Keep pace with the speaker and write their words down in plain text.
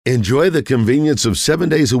Enjoy the convenience of 7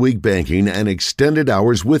 days a week banking and extended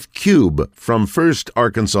hours with Cube from First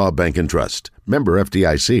Arkansas Bank and Trust. Member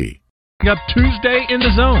FDIC. Up Tuesday in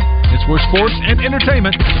the Zone. It's where sports and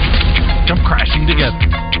entertainment come crashing together.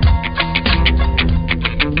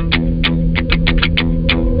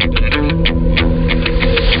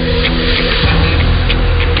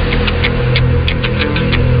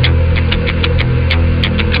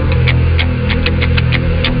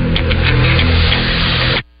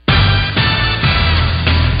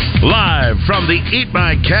 Live from the Eat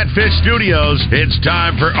My Catfish studios, it's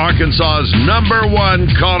time for Arkansas's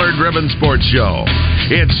 #1 caller-driven sports show.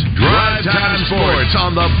 It's Drive Time Sports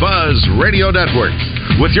on the Buzz Radio Network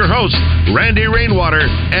with your hosts, Randy Rainwater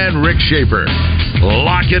and Rick Shaeffer.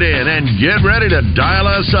 Lock it in and get ready to dial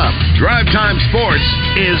us up. Drive Time Sports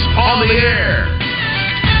is on the air.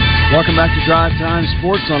 Welcome back to Drive Time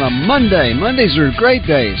Sports on a Monday. Mondays are great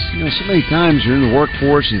days. You know, so many times you're in the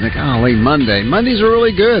workforce and you think, late Monday. Mondays are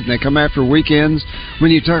really good, and they come after weekends.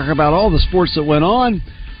 When you talk about all the sports that went on,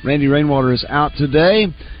 Randy Rainwater is out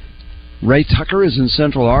today. Ray Tucker is in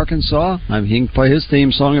Central Arkansas. He can play his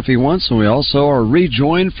theme song if he wants, and we also are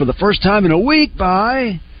rejoined for the first time in a week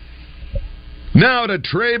by... Now to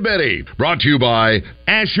Trey Betty, brought to you by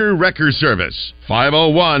Asher Wrecker Service,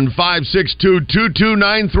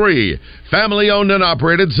 501-562-2293, family-owned and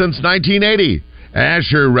operated since 1980.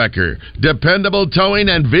 Asher Wrecker, dependable towing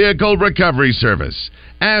and vehicle recovery service.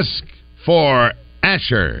 Ask for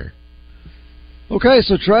Asher. Okay,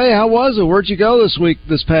 so Trey, how was it? Where'd you go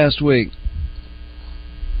this past week?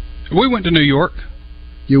 We went to New York.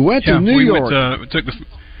 You went to New York?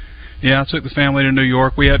 I took the family to New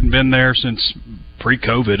York. We hadn't been there since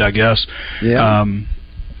pre-COVID, I guess. Yeah.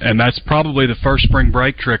 And that's probably the first spring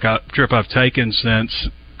break trip I've taken since,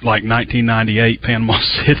 1998, Panama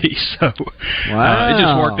City. So wow. It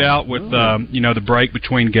just worked out with, the break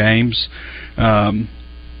between games. So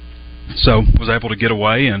was able to get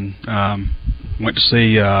away and went to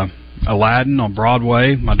see Aladdin on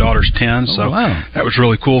Broadway. My daughter's 10, that was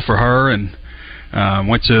really cool for her. And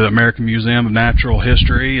went to the American Museum of Natural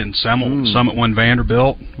History and Summit One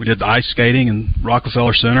Vanderbilt. We did the ice skating in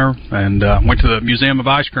Rockefeller Center and went to the Museum of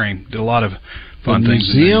Ice Cream. Did a lot of fun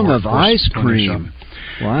things. Museum of Ice Cream.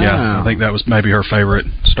 Wow. Yeah, I think that was maybe her favorite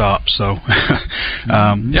stop. So,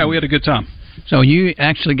 we had a good time. So you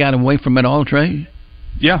actually got away from it all, Trey?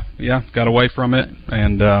 Yeah, got away from it.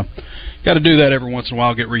 And got to do that every once in a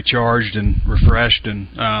while, get recharged and refreshed. And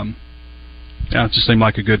it just seemed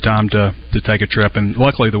like a good time to take a trip, and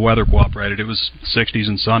luckily the weather cooperated. It was 60s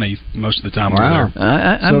and sunny most of the time. Wow.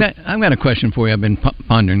 I've got a question for you. I've been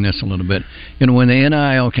pondering this a little bit. When the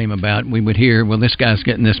NIL came about, we would hear, well, this guy's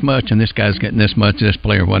getting this much, and this guy's getting this much, this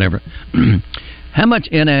player, whatever. How much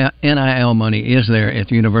NIL money is there at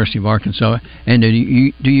the University of Arkansas, and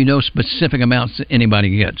do you know specific amounts that anybody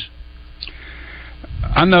gets?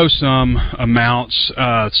 I know some amounts.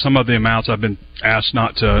 Some of the amounts I've been asked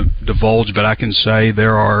not to divulge, but I can say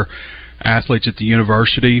there are athletes at the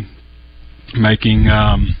university making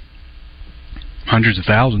hundreds of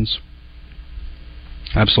thousands.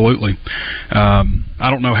 Absolutely. I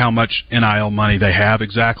don't know how much NIL money they have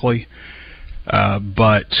exactly,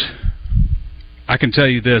 but I can tell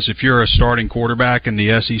you this. If you're a starting quarterback in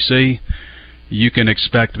the SEC, you can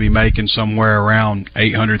expect to be making somewhere around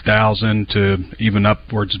 $800,000 to even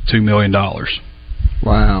upwards of $2 million.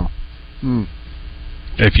 Wow.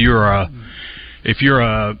 If you're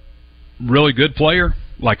a really good player,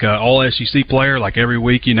 like an all SEC player, like every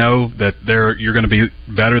week you know that you're going to be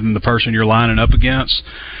better than the person you're lining up against,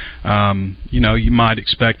 you might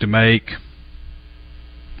expect to make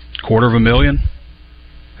 $250,000.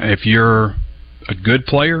 If you're a good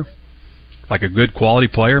player, like a good quality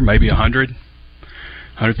player, maybe $100,000.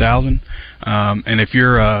 And if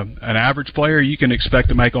you're an average player, you can expect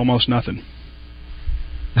to make almost nothing.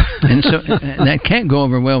 And so that can't go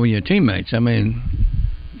over well with your teammates. I mean,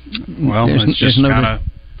 it's just kind of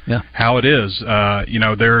how it is.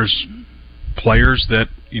 There's players that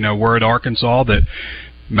were at Arkansas that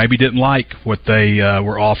maybe didn't like what they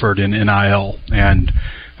were offered in NIL, and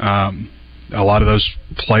a lot of those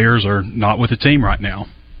players are not with the team right now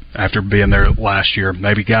after being there last year.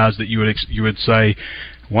 Maybe guys that you would say,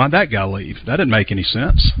 why'd that guy leave? That didn't make any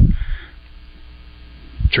sense.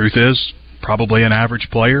 Truth is, probably an average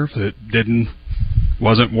player that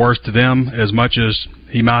wasn't worth to them as much as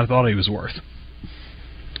he might have thought he was worth.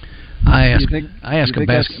 Excuse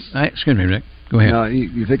me, Rick. Go ahead.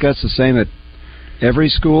 You think that's the same at every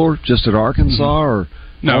school, just at Arkansas, or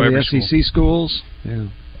all the SEC schools? Yeah.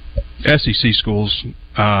 SEC schools,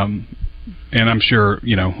 and I'm sure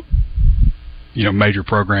major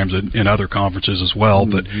programs in other conferences as well.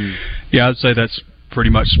 But yeah, I'd say that's pretty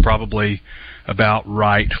much probably about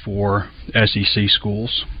right for SEC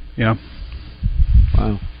schools. Yeah.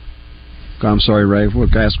 Wow. I'm sorry, Ray. We'll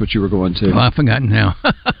ask what you were going to. Oh, I've forgotten now.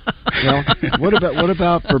 Well, what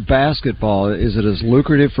about for basketball? Is it as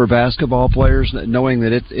lucrative for basketball players, knowing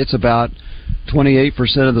that it's about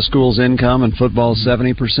 28% of the school's income and football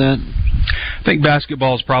 70%? I think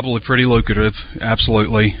basketball is probably pretty lucrative.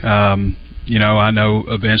 Absolutely. I know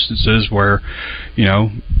of instances where,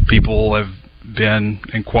 people have been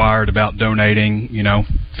inquired about donating,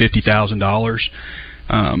 $50,000,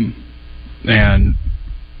 and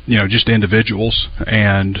just individuals.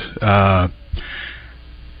 And I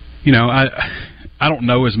don't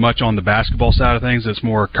know as much on the basketball side of things. It's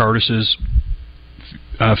more Curtis's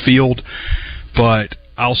field, but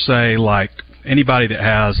I'll say like anybody that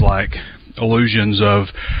has like illusions of,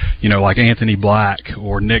 like Anthony Black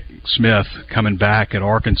or Nick Smith coming back at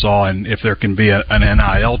Arkansas, and if there can be an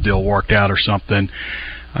NIL deal worked out or something.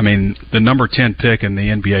 I mean, the number 10 pick in the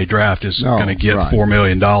NBA draft is going to get $4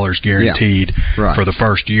 million guaranteed for the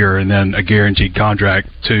first year, and then a guaranteed contract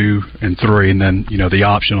 2 and 3, and then the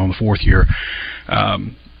option on the 4th year.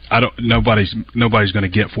 Nobody's going to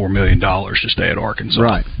get $4 million to stay at Arkansas.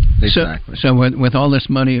 Right. Exactly. So with all this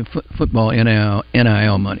money, football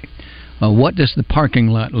NIL money, what does the parking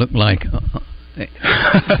lot look like? They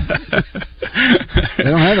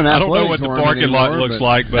don't have an I don't know what the parking lot looks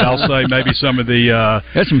like, but I'll say maybe some of the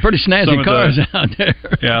there's some pretty snazzy cars out there.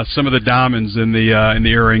 Yeah, some of the diamonds in the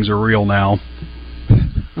earrings are real now.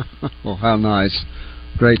 Well, how nice!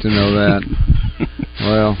 Great to know that.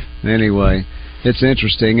 Well, anyway, it's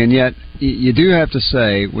interesting, and yet you do have to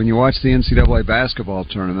say when you watch the NCAA basketball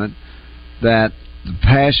tournament that the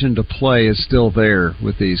passion to play is still there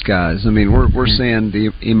with these guys. I mean, we're seeing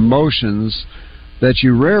the emotions that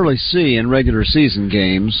you rarely see in regular season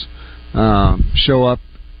games show up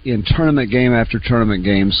in tournament game after tournament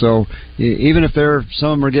game. So even if some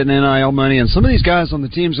of them are getting NIL money, and some of these guys on the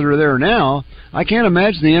teams that are there now, I can't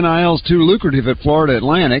imagine the NIL is too lucrative at Florida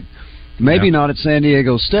Atlantic, maybe not at San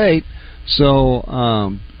Diego State. So,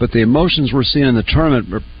 but the emotions we're seeing in the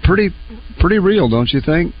tournament are pretty real, don't you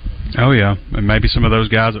think? Oh, yeah. And maybe some of those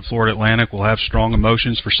guys at Florida Atlantic will have strong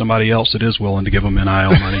emotions for somebody else that is willing to give them NIL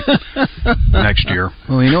money next year.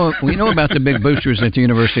 Well, we know about the big boosters at the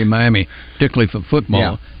University of Miami, particularly for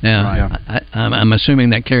football. Yeah. Now, I'm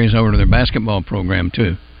assuming that carries over to their basketball program,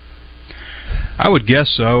 too. I would guess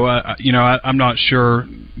so. I'm not sure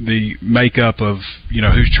the makeup of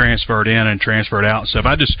who's transferred in and transferred out and stuff.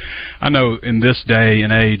 I know in this day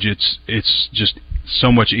and age, it's just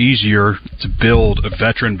so much easier to build a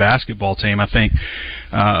veteran basketball team. I think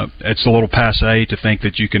it's a little passé to think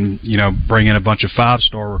that you can bring in a bunch of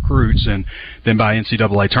 5-star recruits and then by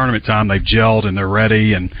NCAA tournament time they've gelled and they're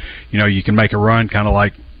ready, and you can make a run kind of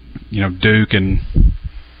like Duke and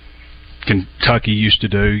Kentucky used to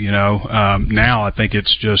do. Now I think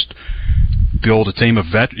it's just build a team of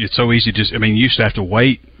It's so easy. You used to have to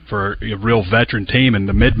wait for a real veteran team, and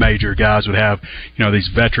the mid-major guys would have these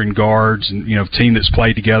veteran guards and team that's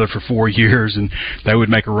played together for 4 years, and they would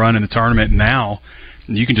make a run in the tournament. And now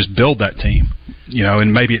you can just build that team,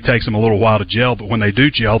 and maybe it takes them a little while to gel, but when they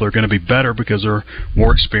do gel, they're going to be better because they're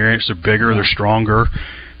more experienced, they're bigger, they're stronger.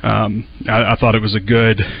 I thought it was a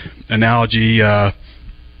good analogy. I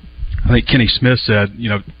think Kenny Smith said,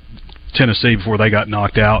 Tennessee before they got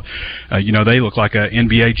knocked out, they look like an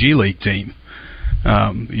NBA G League team.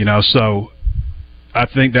 So I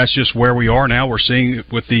think that's just where we are now. We're seeing it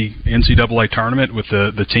with the NCAA tournament, with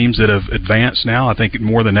the teams that have advanced now. I think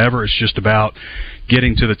more than ever, it's just about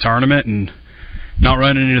getting to the tournament and not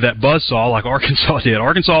running into that buzzsaw like Arkansas did.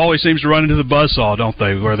 Arkansas always seems to run into the buzzsaw, don't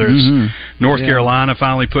they? Whether it's North Carolina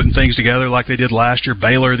finally putting things together like they did last year,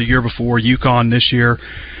 Baylor the year before, UConn this year.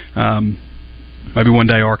 Maybe one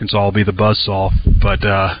day Arkansas will be the buzzsaw, but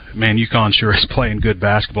man, UConn sure is playing good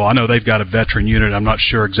basketball. I know they've got a veteran unit. I'm not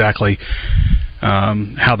sure exactly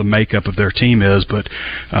how the makeup of their team is, but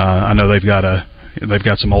I know they've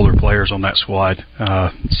got some older players on that squad.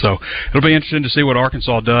 So it'll be interesting to see what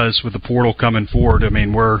Arkansas does with the portal coming forward. I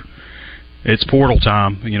mean, it's portal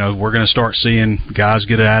time. We're going to start seeing guys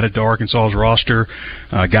get added to Arkansas's roster,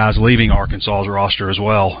 guys leaving Arkansas's roster as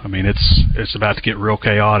well. I mean, it's about to get real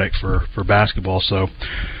chaotic for basketball, so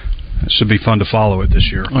it should be fun to follow it this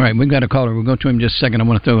year. All right, we've got a caller. We'll go to him in just a second. I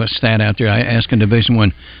want to throw a stat out there. I asked a Division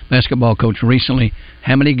I basketball coach recently,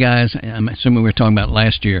 how many guys, I'm assuming we were talking about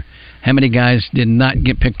last year, how many guys did not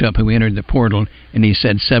get picked up who entered the portal, and he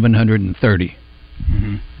said 730.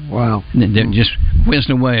 Wow. They're just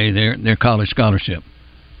whizzed away their college scholarship.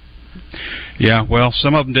 Yeah, well,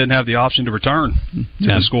 some of them didn't have the option to return to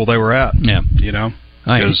the school they were at. Yeah,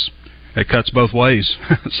 because it cuts both ways.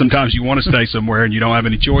 Sometimes you want to stay somewhere and you don't have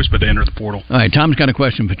any choice but to enter the portal. All right, Tom's got a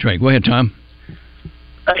question for Trey. Go ahead, Tom.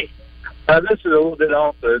 Hey, this is a little bit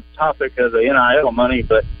off the topic of the NIL money,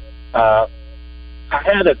 but I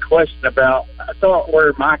had a question about, I thought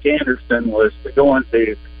where Mike Anderson was going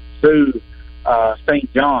to sue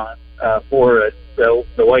St. John for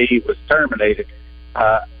the way he was terminated.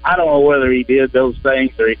 I don't know whether he did those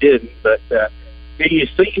things or he didn't, but do you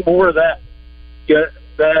see more of that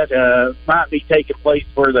might be taking place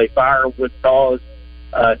where they fire with cause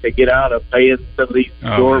to get out of paying some of these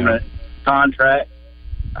government contracts?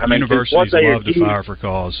 I mean, universities love to fire for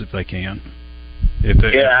cause if they can. If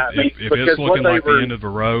it's looking like the end of the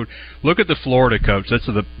road, look at the Florida coach. That's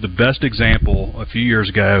the best example. A few years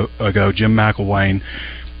ago, Jim McElwain,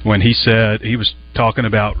 when he said he was talking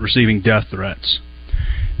about receiving death threats,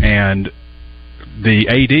 and the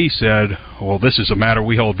AD said, "Well, this is a matter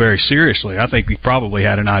we hold very seriously." I think he probably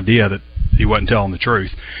had an idea that he wasn't telling the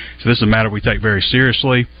truth. So this is a matter we take very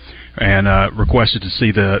seriously, and requested to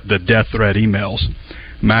see the death threat emails.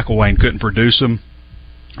 McElwain couldn't produce them.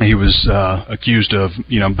 He was accused of,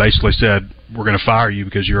 basically said, we're going to fire you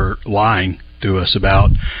because you're lying to us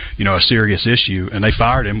about, a serious issue. And they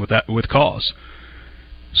fired him with cause.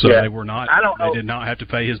 So they were not, they did not have to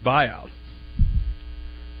pay his buyout.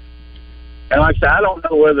 And like I said, I don't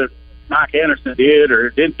know whether Mike Anderson did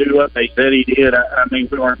or didn't do what they said he did. I mean,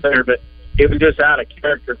 we weren't there, but it was just out of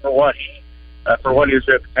character for what his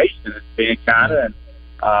reputation has been, kind of. And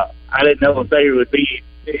I didn't know if they would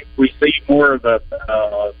receive more of a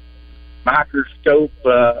microscope,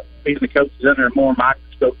 being the coaches under a more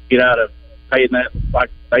microscope to get out of paying that,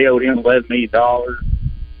 like they owed him $11 million.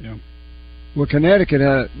 Yeah. Well,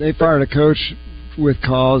 Connecticut, they fired a coach with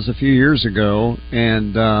cause a few years ago,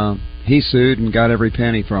 and he sued and got every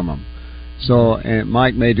penny from him. So, and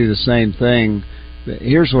Mike may do the same thing.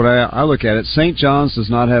 Here's what I look at it. St. John's does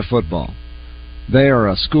not have football. They are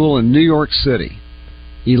a school in New York City.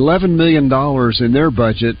 $11 million in their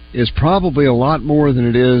budget is probably a lot more than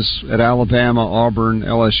it is at Alabama, Auburn,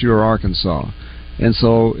 LSU, or Arkansas. And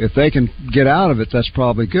so if they can get out of it, that's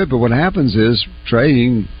probably good. But what happens is, Trey,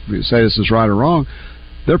 you can say this is right or wrong,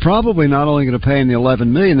 they're probably not only going to pay him the $11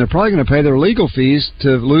 million, they're probably going to pay their legal fees to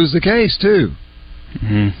lose the case, too.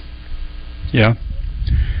 Mm-hmm. Yeah.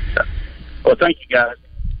 Well, thank you, guys.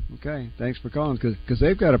 Okay, thanks for calling, because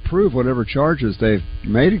they've got to prove whatever charges they've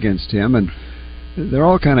made against him, and they're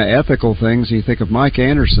all kind of ethical things. You think of Mike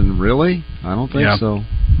Anderson, really? I don't think so.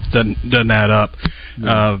 Doesn't add up.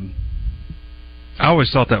 No. I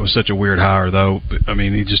always thought that was such a weird hire, though. I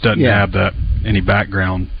mean, he just doesn't have any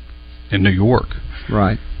background in New York.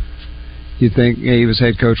 Right. You think he was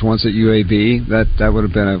head coach once at UAB? That would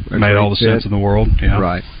have been a made all the sense in the world. Yeah.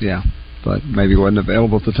 Right. Yeah. But maybe wasn't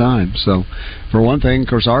available at the time. So, for one thing, of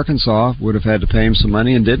course, Arkansas would have had to pay him some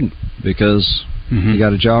money and didn't, because he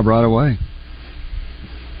got a job right away.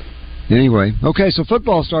 Anyway, okay, so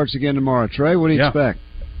football starts again tomorrow. Trey, what do you expect?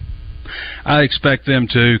 I expect them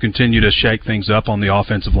to continue to shake things up on the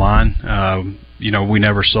offensive line. We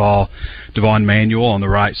never saw Devon Manuel on the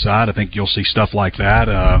right side. I think you'll see stuff like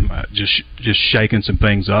that, just shaking some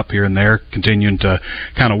things up here and there, continuing to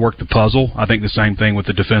kind of work the puzzle. I think the same thing with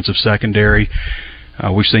the defensive secondary.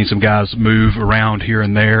 We've seen some guys move around here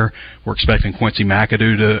and there. We're expecting Quincy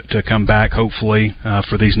McAdoo to come back, hopefully,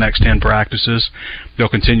 for these next 10 practices. They'll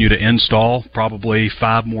continue to install, probably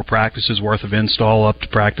 5 more practices worth of install up to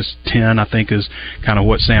practice 10, I think, is kind of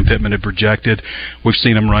what Sam Pittman had projected. We've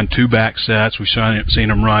seen them run 2 back sets. We've seen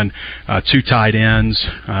them run 2 tight ends,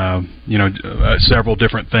 several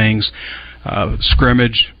different things.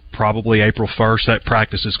 Scrimmage, probably April 1st. That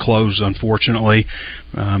practice is closed, unfortunately.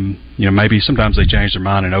 Maybe sometimes they change their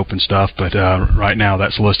mind and open stuff, but right now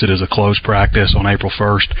that's listed as a closed practice on April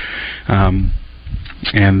 1st.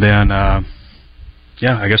 And then,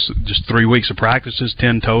 I guess just 3 weeks of practices,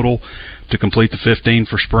 10 total to complete the 15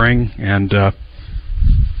 for spring. And,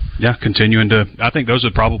 continuing to, I think those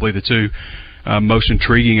are probably the 2 most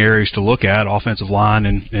intriguing areas to look at, offensive line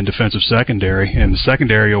and defensive secondary. And the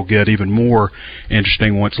secondary will get even more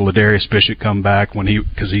interesting once Ladarius Bishop come back,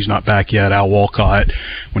 because he's not back yet. Al Walcott,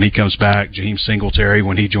 when he comes back, Jaheim Singletary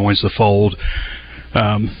when he joins the fold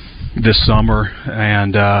this summer.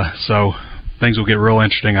 And so things will get real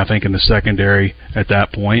interesting, I think, in the secondary at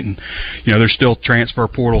that point. And, there's still transfer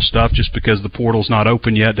portal stuff. Just because the portal's not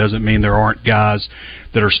open yet doesn't mean there aren't guys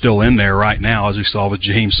that are still in there right now, as we saw with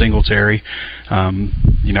Jaheim Singletary.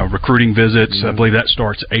 Recruiting visits, I believe that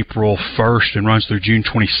starts April 1st and runs through June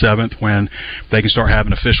 27th when they can start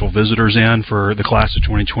having official visitors in for the class of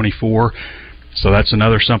 2024. So that's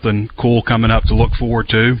another something cool coming up to look forward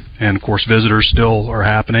to. And, of course, visitors still are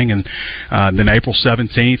happening. And then April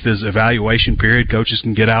 17th is evaluation period. Coaches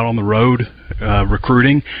can get out on the road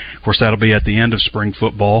recruiting. Of course, that'll be at the end of spring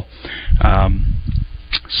football.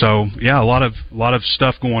 So, yeah, a lot of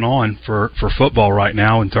stuff going on for football right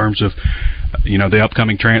now in terms of, the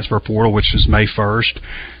upcoming transfer portal, which is May 1st.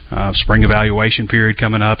 Spring evaluation period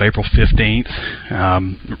coming up April 15th.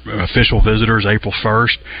 Official visitors April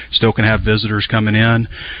 1st. Still can have visitors coming in,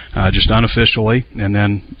 just unofficially. And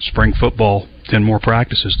then spring football, 10 more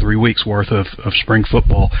practices, 3 weeks worth of spring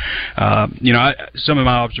football. Some of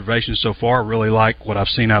my observations so far, I really like what I've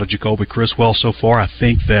seen out of Jacoby Criswell so far. I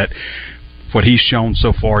think that what he's shown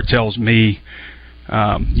so far tells me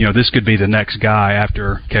this could be the next guy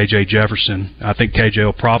after KJ Jefferson. I think KJ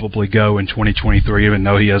will probably go in 2023, even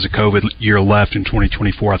though he has a COVID year left in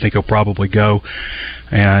 2024. I think he'll probably go,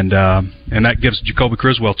 and that gives Jacoby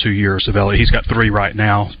Criswell 2 years of eligibility. He's got 3 right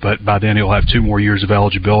now, but by then he'll have 2 more years of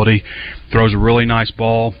eligibility. Throws a really nice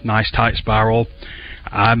ball, nice tight spiral.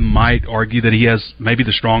 I might argue that he has maybe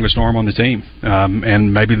the strongest arm on the team,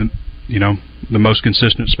 and maybe the most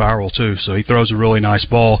consistent spiral too. So he throws a really nice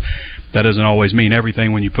ball. That doesn't always mean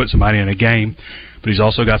everything when you put somebody in a game, but he's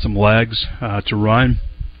also got some legs to run.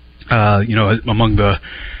 Among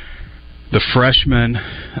the freshmen,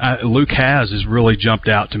 Luke has really jumped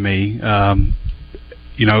out to me.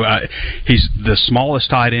 He's the smallest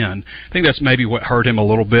tight end. I think that's maybe what hurt him a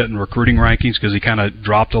little bit in recruiting rankings because he kind of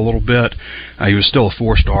dropped a little bit. He was still a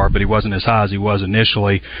 4-star, but he wasn't as high as he was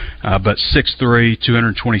initially. But 6'3",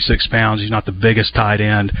 226 pounds. He's not the biggest tight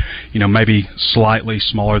end. Maybe slightly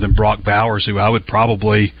smaller than Brock Bowers, who I would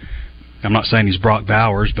probably. I'm not saying he's Brock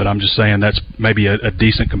Bowers, but I'm just saying that's maybe a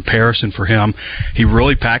decent comparison for him. He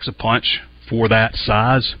really packs a punch for that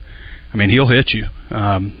size. I mean, he'll hit you.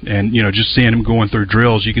 Just seeing him going through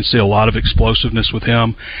drills, you can see a lot of explosiveness with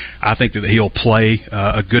him. I think that he'll play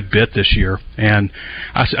a good bit this year. And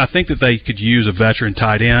I think that they could use a veteran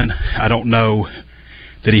tight end. I don't know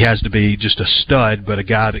that he has to be just a stud, but a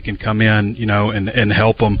guy that can come in, and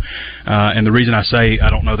help them. And the reason I say I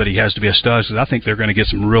don't know that he has to be a stud is because I think they're going to get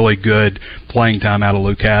some really good playing time out of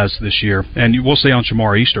Luke Has this year. And we'll see on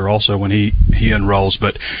Shamar Easter also when he enrolls.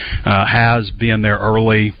 But Has being there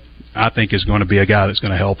early, I think is going to be a guy that's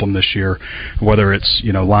going to help them this year, whether it's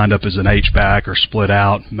lined up as an H-back or split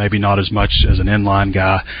out, maybe not as much as an inline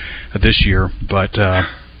guy this year. But,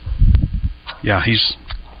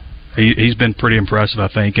 he's been pretty impressive, I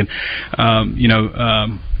think. And,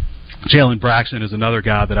 Jalen Braxton is another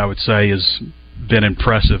guy that I would say has been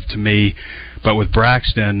impressive to me. But with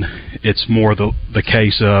Braxton, it's more the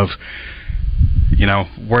case of,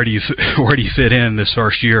 where do you fit in this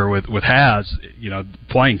first year with Has?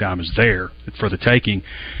 Playing time is there for the taking.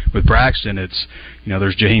 With Braxton, it's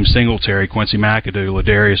there's Jaheim Singletary, Quincy McAdoo,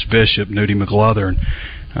 Ladarius Bishop, Nudie McLaughlin,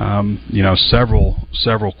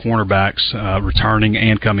 several cornerbacks returning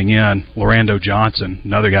and coming in. Lorando Johnson,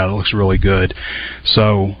 another guy that looks really good.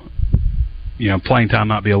 So playing time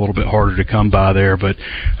might be a little bit harder to come by there, but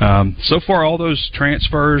so far all those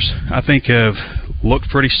transfers I think have looked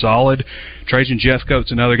pretty solid. Trajan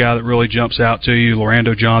Jeffcoat's another guy that really jumps out to you.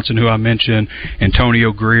 Lorando Johnson, who I mentioned,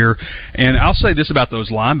 Antonio Greer. And I'll say this about those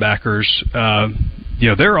linebackers,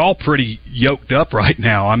 they're all pretty yoked up right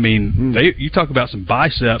now. I mean, you talk about some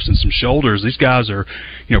biceps and some shoulders. These guys are,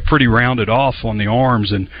 pretty rounded off on the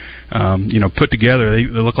arms and, put together. They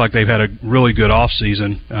look like they've had a really good off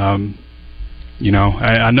season.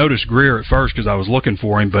 I noticed Greer at first because I was looking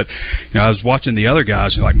for him, but I was watching the other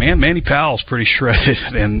guys and like, man, Manny Powell's pretty shredded,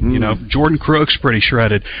 and Jordan Crook's pretty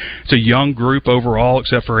shredded. It's a young group overall,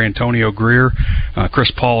 except for Antonio Greer,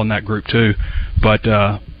 Chris Paul in that group too. But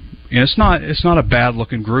it's not a bad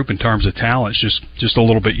looking group in terms of talent. It's just a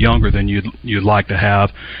little bit younger than you'd like to have.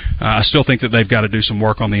 I still think that they've got to do some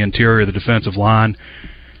work on the interior of the defensive line.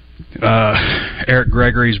 Eric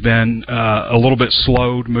Gregory's been a little bit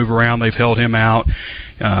slow to move around. They've held him out.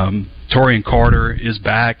 Torian Carter is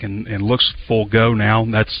back and looks full go now.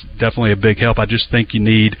 That's definitely a big help. I just think you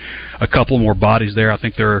need a couple more bodies there. I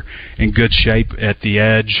think they're in good shape at the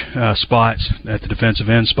edge spots, at the defensive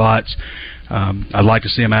end spots. I'd like to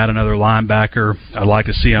see him add another linebacker. I'd like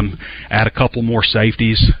to see him add a couple more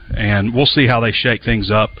safeties, and we'll see how they shake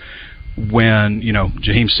things up when,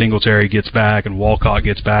 Jaheim Singletary gets back and Walcott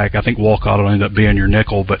gets back. I think Walcott will end up being your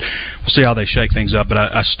nickel, but we'll see how they shake things up. But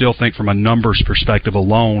I still think from a numbers perspective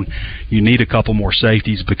alone, you need a couple more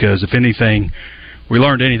safeties, because if anything, we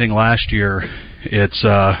learned anything last year, it's,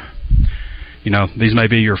 these may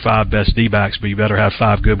be your 5 best D-backs, but you better have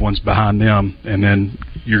 5 good ones behind them, and then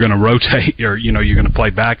you're going to rotate, or, you're going to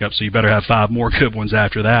play backup, so you better have 5 more good ones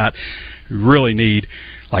after that. You really need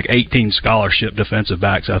like 18 scholarship defensive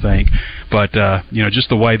backs, I think. But, just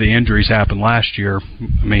the way the injuries happened last year,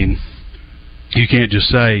 I mean, you can't just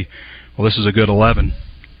say, well, this is a good 11.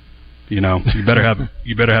 You better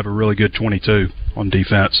have a really good 22 on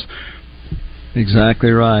defense.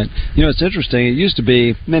 Exactly right. It's interesting. It used to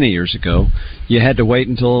be many years ago, you had to wait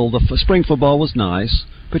until the spring football was nice,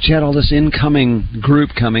 but you had all this incoming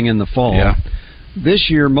group coming in the fall. Yeah. This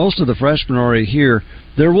year, most of the freshmen are already here.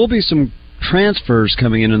 There will be some transfers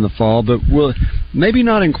coming in the fall, but maybe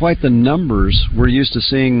not in quite the numbers we're used to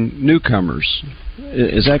seeing newcomers.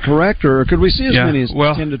 Is that correct, or could we see as many as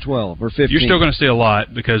 10 to 12 or 15? You're still going to see a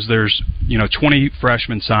lot, because there's 20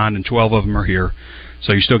 freshmen signed and 12 of them are here,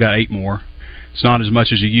 so you still got 8 more. It's not as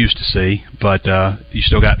much as you used to see, but you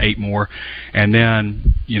still got 8 more. And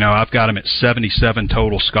then, I've got them at 77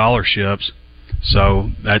 total scholarships,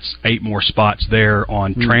 so that's 8 more spots there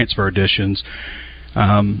on transfer additions.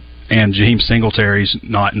 And Jaheim Singletary's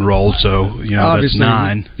not enrolled, so that's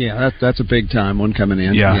 9. Yeah, that's a big time one coming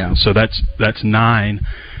in. Yeah. So that's 9.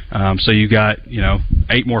 So you got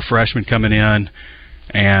 8 more freshmen coming in,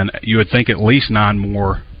 and you would think at least 9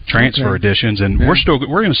 more transfer additions. And we're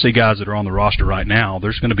going to see guys that are on the roster right now.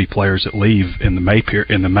 There's going to be players that leave in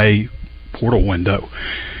the May portal window.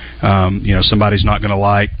 Somebody's not going to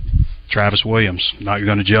like Travis Williams, not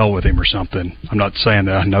going to gel with him or something. I'm not saying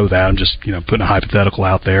that I know that. I'm just putting a hypothetical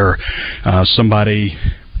out there. Somebody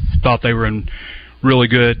thought they were in really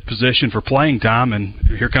good position for playing time, and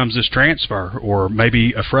here comes this transfer, or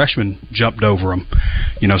maybe a freshman jumped over them,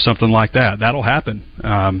 something like that. That'll happen.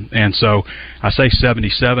 And so I say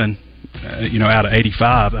 77, out of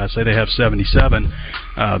 85, I say they have 77.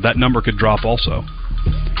 That number could drop also.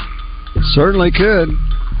 Certainly could.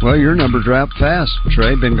 Well, your number dropped fast,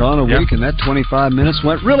 Trey. Been gone a week, and that 25 minutes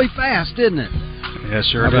went really fast, didn't it? Yes,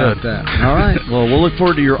 sure. How about that? All right. Well, we'll look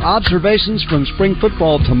forward to your observations from spring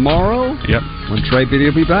football tomorrow. Yep. When Trey Beatty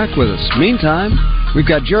will be back with us. Meantime, we've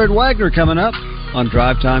got Jared Wagner coming up on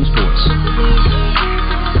Drive Time Sports.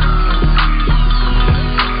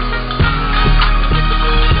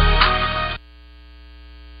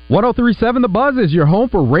 103.7 The Buzz is your home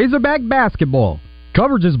for Razorback basketball.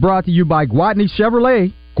 Coverage is brought to you by Gwatney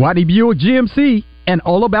Chevrolet, Gwatney Buick GMC, and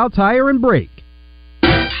All About Tire and Brake.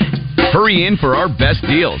 Hurry in for our best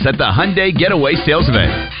deals at the Hyundai Getaway Sales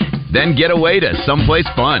Event. Then get away to someplace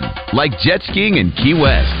fun, like jet skiing in Key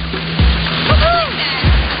West.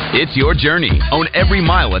 It's your journey. Own every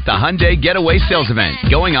mile at the Hyundai Getaway Sales Event,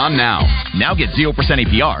 going on now. Now get 0%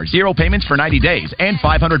 APR, 0 payments for 90 days, and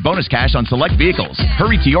 $500 bonus cash on select vehicles.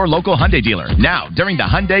 Hurry to your local Hyundai dealer now during the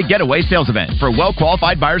Hyundai Getaway Sales Event for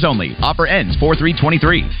well-qualified buyers only. Offer ends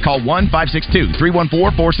 4/3/23. Call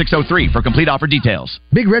 1-562-314-4603 for complete offer details.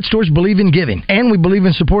 Big Red Stores believe in giving, and we believe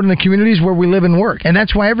in supporting the communities where we live and work. And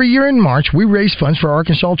that's why every year in March, we raise funds for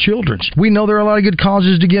Arkansas Children's. We know there are a lot of good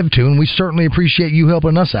causes to give to, and we certainly appreciate you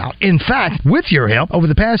helping us out. In fact, with your help, over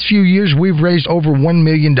the past few years, we've raised over $1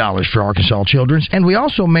 million for Arkansas Children's, and we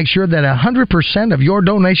also make sure that 100% of your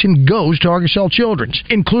donation goes to Arkansas Children's,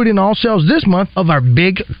 including all sales this month of our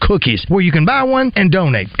big cookies, where you can buy one and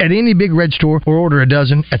donate at any Big Red store or order a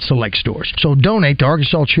dozen at select stores. So donate to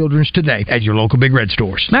Arkansas Children's today at your local Big Red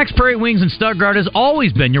stores. Max Prairie Wings in Stuttgart has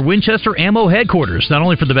always been your Winchester ammo headquarters, not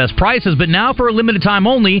only for the best prices, but now for a limited time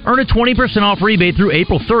only, earn a 20% off rebate through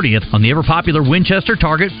April 30th on the ever-popular Winchester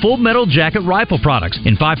Target Full Metal Jacket rifle products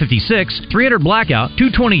in 556, 300 Blackout,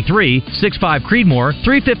 223, 65 Creedmoor,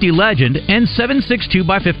 350 Legend, and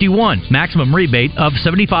 762x51. Maximum rebate of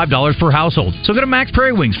 $75 per household. So go to Max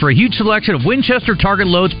Prairie Wings for a huge selection of Winchester Target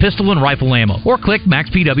loads, pistol, and rifle ammo. Or click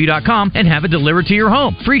maxpw.com and have it delivered to your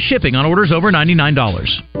home. Free shipping on orders over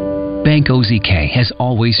 $99. Bank OZK has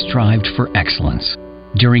always strived for excellence.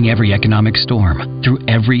 During every economic storm, through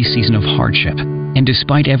every season of hardship, and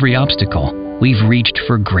despite every obstacle, we've reached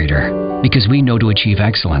for greater. Because we know to achieve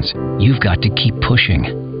excellence, you've got to keep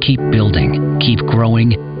pushing, keep building, keep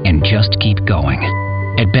growing, and just keep going.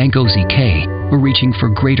 At Bank OZK, we're reaching for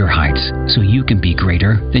greater heights so you can be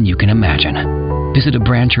greater than you can imagine. Visit a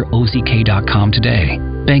branch or OZK.com today.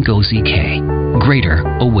 Bank OZK. Greater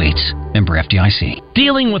awaits. Member FDIC.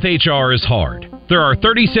 Dealing with HR is hard. There are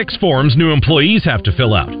 36 forms new employees have to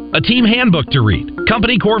fill out, a team handbook to read,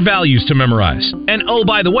 company core values to memorize, and oh,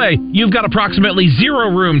 by the way, you've got approximately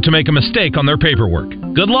 0 room to make a mistake on their paperwork.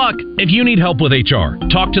 Good luck. If you need help with HR,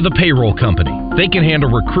 talk to the payroll company. They can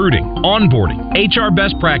handle recruiting, onboarding, HR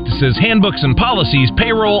best practices, handbooks and policies,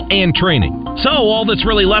 payroll, and training. So all that's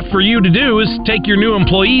really left for you to do is take your new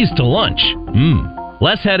employees to lunch.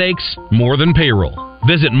 Less headaches, more than payroll.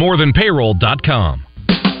 Visit morethanpayroll.com.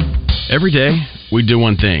 Every day, we do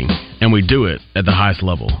one thing, and we do it at the highest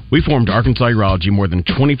level. We formed Arkansas Urology more than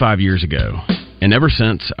 25 years ago, and ever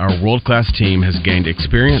since, our world-class team has gained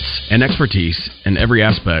experience and expertise in every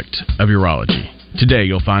aspect of urology. Today,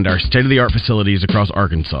 you'll find our state-of-the-art facilities across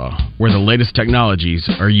Arkansas, where the latest technologies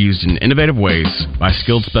are used in innovative ways by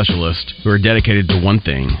skilled specialists who are dedicated to one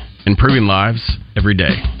thing, improving lives every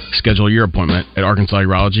day. Schedule your appointment at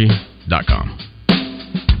arkansasurology.com.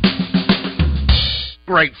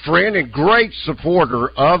 Great friend and great supporter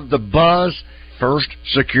of the Buzz, First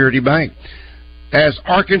Security Bank. As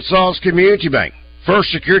Arkansas's community bank, First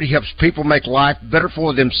Security helps people make life better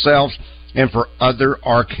for themselves and for other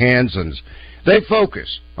Arkansans. They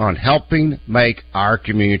focus on helping make our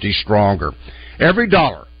community stronger. Every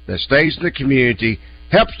dollar that stays in the community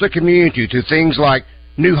helps the community through things like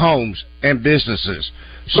new homes and businesses,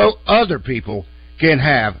 so other people can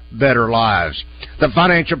have better lives. The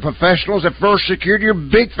financial professionals at First Security are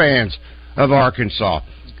big fans of Arkansas,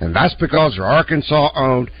 and that's because they're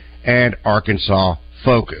Arkansas-owned and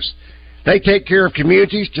Arkansas-focused. They take care of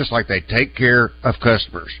communities just like they take care of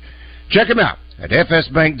customers. Check them out at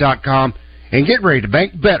fsbank.com and get ready to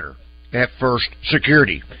bank better at First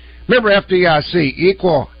Security. Remember FDIC,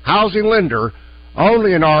 equal housing lender,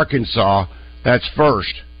 only in Arkansas. That's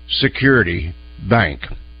First Security Bank.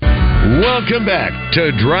 Welcome back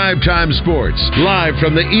to Drive Time Sports, live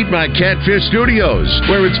from the Eat My Catfish studios,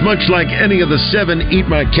 where it's much like any of the 7 Eat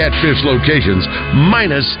My Catfish locations,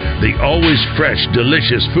 minus the always fresh,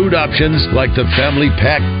 delicious food options like the family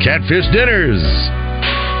pack catfish dinners.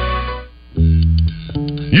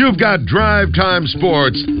 You've got Drive Time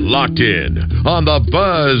Sports locked in on the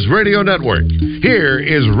Buzz Radio Network. Here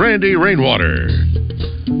is Randy Rainwater.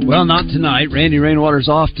 Well, not tonight. Randy Rainwater's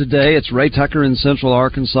off today. It's Ray Tucker in Central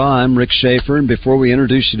Arkansas. I'm Rick Shaeffer, and before we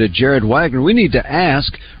introduce you to Jared Wagner, we need to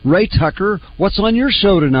ask Ray Tucker, what's on your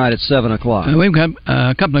show tonight at 7 o'clock? We've got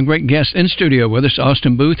a couple of great guests in studio with us.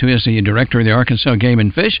 Austin Booth, who is the director of the Arkansas Game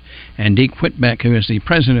and Fish, and Deke Whitbeck, who is the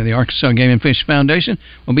president of the Arkansas Game and Fish Foundation,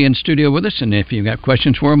 will be in studio with us. And if you've got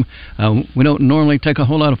questions for them, we don't normally take a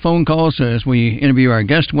whole lot of phone calls as we interview our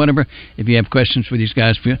guests, whatever. If you have questions for these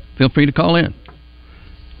guys, feel free to call in.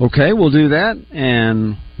 Okay, we'll do that,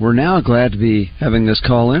 and we're now glad to be having this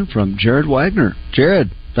call in from Jared Wagner. Jared,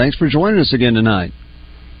 thanks for joining us again tonight.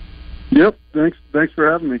 Yep, thanks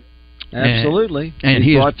for having me. Absolutely. And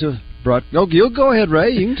you'll go ahead,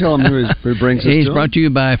 Ray. You can tell him who brings us to He's him. brought to you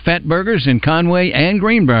by Fat Burgers in Conway and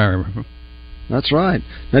Greenbrier. That's right.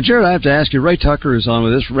 Now, Jared, I have to ask you, Ray Tucker is on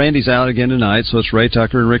with us. Randy's out again tonight, so it's Ray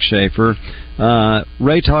Tucker and Rick Shaeffer.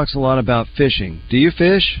 Ray talks a lot about fishing. Do you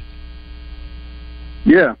fish?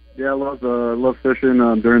 Yeah, I love fishing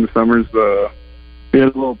during the summers. We had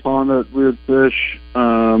a little pond that we would fish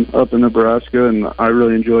up in Nebraska, and I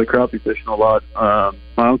really enjoy crappie fishing a lot.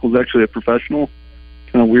 My uncle's actually a professional,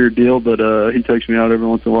 kind of weird deal, but he takes me out every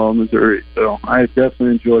once in a while in Missouri, so I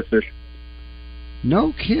definitely enjoy fishing.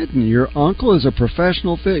 No kidding. Your uncle is a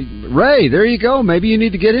professional fish. Ray, there you go. Maybe you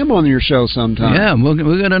need to get him on your show sometime. Yeah, we'll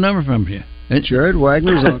get a number from you. Jared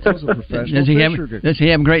Wagner's uncle is a professional fisher. Does he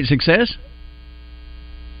have great success?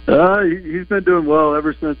 He's been doing well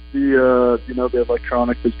ever since the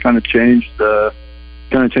electronics has kind of changed the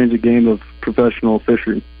game of professional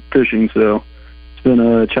fishing. So it's been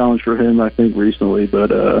a challenge for him, I think, recently.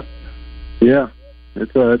 But yeah,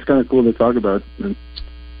 it's kind of cool to talk about. And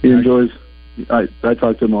he enjoys. I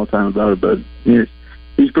talk to him all the time about it, but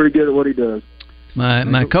he's pretty good at what he does.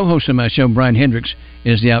 My co-host of my show, Brian Hendricks,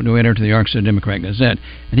 is the outdoor editor of the Arkansas Democrat Gazette,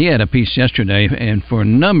 and he had a piece yesterday. And for a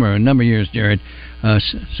number of years, Jared,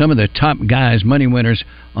 some of the top guys, money winners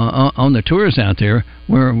on the tours out there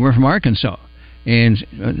were from Arkansas, and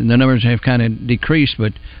the numbers have kind of decreased.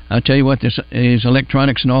 But I'll tell you what, this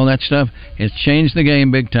electronics and all that stuff has changed the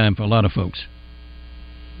game big time for a lot of folks.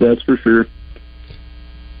 That's for sure.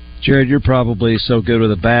 Jared, you're probably so good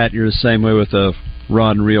with a bat. You're the same way with a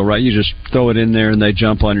rod and reel, right? You just throw it in there and they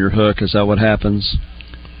jump on your hook. Is that what happens?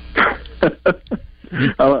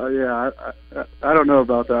 Yeah, I don't know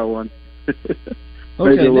about that one.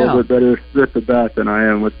 Maybe a little bit better with the bat than I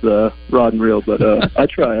am with the rod and reel, but I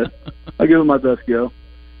try it. I give it my best go.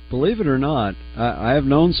 Believe it or not, I have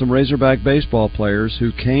known some Razorback baseball players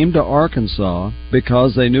who came to Arkansas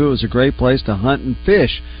because they knew it was a great place to hunt and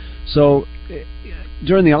fish. So,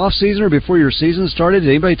 during the off season or before your season started, did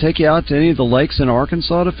anybody take you out to any of the lakes in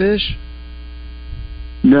Arkansas to fish?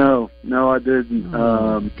 No, I didn't.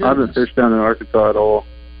 I haven't fished down in Arkansas at all.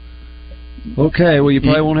 Okay, well, you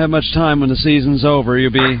probably won't have much time when the season's over.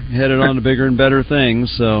 You'll be headed on to bigger and better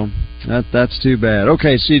things, so that's too bad.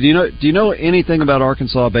 Okay, so do you know anything about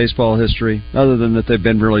Arkansas baseball history other than that they've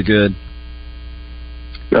been really good?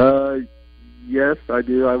 Yes, I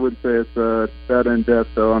do. I wouldn't say it's that in depth,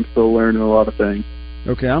 though. I'm still learning a lot of things.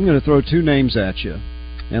 Okay, I'm going to throw two names at you,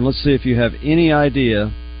 and let's see if you have any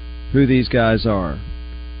idea who these guys are.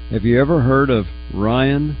 Have you ever heard of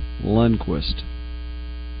Ryan Lundquist?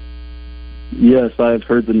 Yes, I've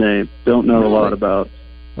heard the name. Don't know a lot about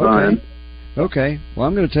Ryan. Okay. Well,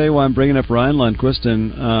 I'm going to tell you why I'm bringing up Ryan Lundquist,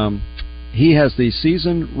 and he has the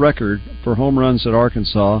season record for home runs at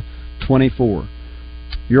Arkansas, 24.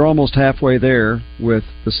 You're almost halfway there with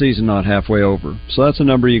the season not halfway over. So that's a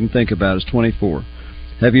number you can think about, is 24.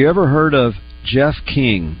 Have you ever heard of Jeff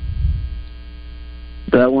King?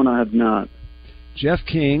 That one I have not. Jeff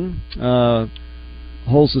King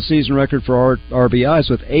holds the season record for RBIs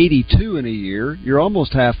with 82 in a year. You're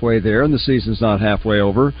almost halfway there, and the season's not halfway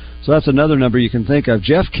over. So that's another number you can think of.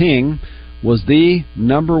 Jeff King was the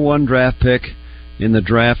number one draft pick in the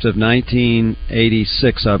draft of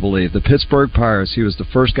 1986, I believe. The Pittsburgh Pirates. He was the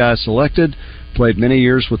first guy selected, played many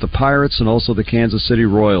years with the Pirates and also the Kansas City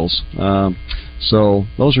Royals. So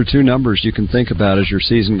those are two numbers you can think about as your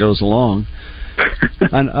season goes along.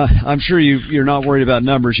 And I'm sure you're not worried about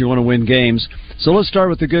numbers. You want to win games. So let's start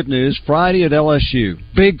with the good news. Friday at LSU.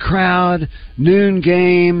 Big crowd, noon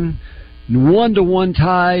game, 1-1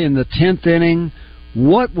 tie in the 10th inning.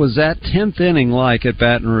 What was that 10th inning like at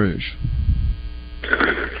Baton Rouge?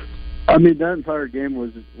 I mean, that entire game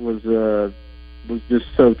was just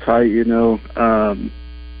so tight, you know.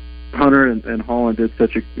 Hunter and Holland did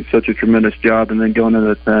such a tremendous job, and then going into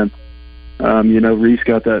the 10th, you know, Reese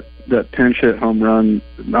got that pinch hit home run.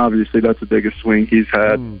 Obviously, that's the biggest swing he's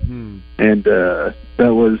had, and that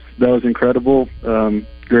was incredible.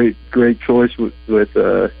 Great choice with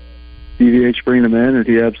DVH bringing him in, and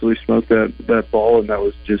he absolutely smoked that ball, and that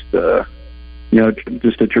was just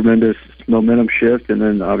just a tremendous momentum shift. And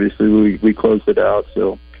then obviously we closed it out.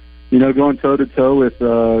 So, you know, going toe to toe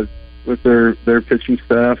with their pitching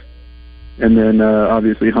staff, and then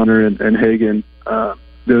obviously Hunter and Hagen. It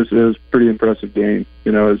was a pretty impressive game.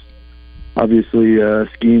 You know, as obviously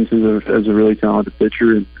Skeens is a really talented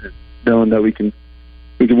pitcher, and knowing that we can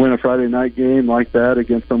win a Friday night game like that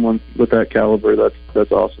against someone with that caliber,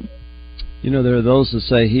 that's awesome. You know, there are those that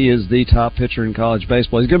say he is the top pitcher in college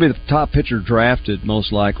baseball. He's going to be the top pitcher drafted,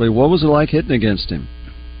 most likely. What was it like hitting against him?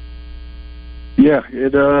 Yeah,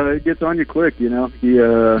 it gets on you quick, you know. He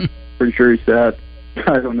pretty sure he sat,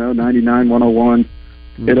 99, 101,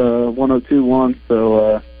 hit a 102 once,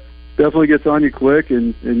 so definitely gets on you quick,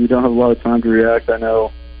 and you don't have a lot of time to react. I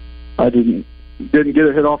know I didn't get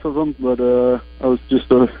a hit off of him, but I was just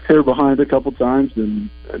a hair behind a couple times, and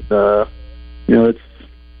you know,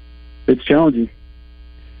 it's challenging.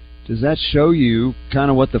 Does that show you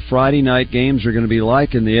kind of what the Friday night games are going to be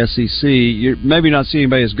like in the SEC? You're maybe not seeing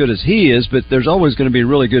anybody as good as he is, but there's always going to be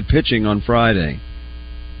really good pitching on Friday.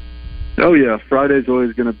 Oh, yeah. Friday's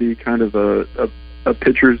always going to be kind of a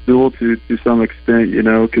pitcher's duel to some extent, you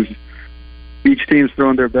know, because each team's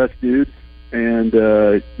throwing their best dudes, and,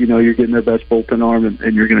 you know, you're getting their best bullpen arm,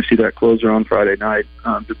 and you're going to see that closer on Friday night,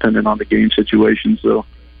 depending on the game situation. So,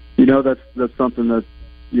 you know, that's something that,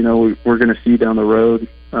 you know, we're going to see down the road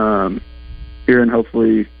here, and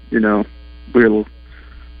hopefully, you know, we'll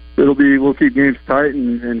keep games tight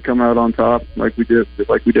and come out on top like we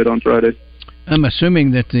did on Friday. I'm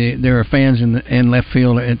assuming that there are fans in left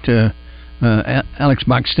field at Alex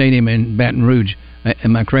Box Stadium in Baton Rouge.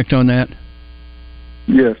 Am I correct on that?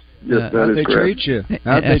 Yes, that how'd is they correct. Treat you?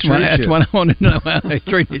 How'd they treat you? That's what I want to know. How they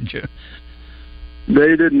treated you.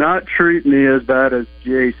 They did not treat me as bad as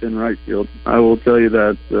Jace in right field. I will tell you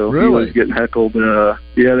that. So really? He was getting heckled.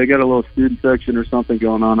 Yeah, they got a little student section or something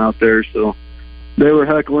going on out there, so they were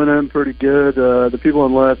heckling him pretty good. The people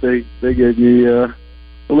on left, they gave me a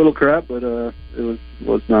little crap, but it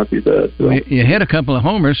was not too bad. So. Well, you had a couple of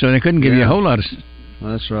homers, so they couldn't give you a whole lot of.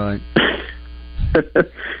 That's right.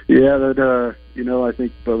 Yeah, that you know, I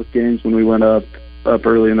think both games when we went up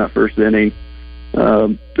early in that first inning.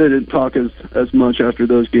 They didn't talk as much after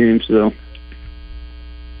those games, so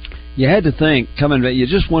you had to think coming back. You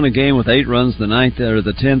just won a game with 8 runs the 9th or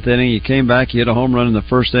the 10th inning. You came back, you hit a home run in the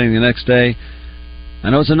first inning the next day. I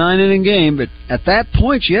know it's a 9-inning game, but at that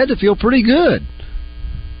point, you had to feel pretty good.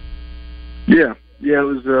 Yeah, it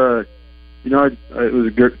was. It was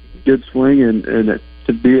a good swing, and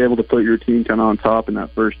to be able to put your team kind of on top in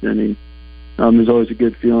that first inning is always a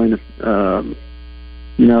good feeling. And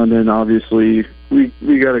then obviously we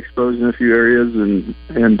got exposed in a few areas, and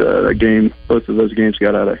that game, both of those games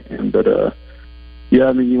got out of hand. But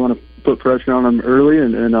you want to put pressure on them early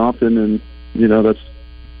and often, and that's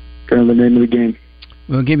kind of the name of the game.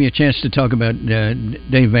 We'll give you a chance to talk about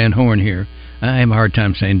Dave Van Horn here. I have a hard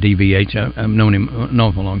time saying DVH. I've known him an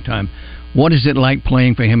awful long time. What is it like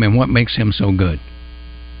playing for him, and what makes him so good?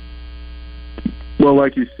 Well,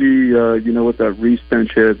 like you see, with that Reese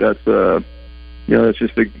pinch hit, that's that's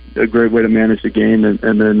just a great way to manage the game, and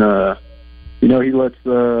then he lets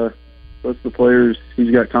the players.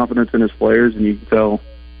 He's got confidence in his players, and you can tell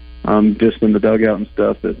just in the dugout and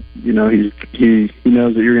stuff that he knows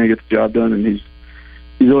that you're going to get the job done, and he's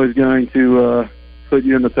always going to put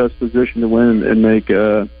you in the best position to win and make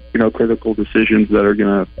critical decisions that are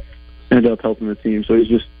going to end up helping the team. So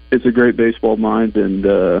it's a great baseball mind, and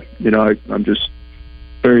I'm just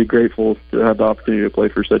very grateful to have the opportunity to play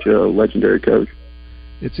for such a legendary coach.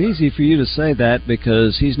 It's easy for you to say that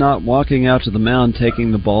because he's not walking out to the mound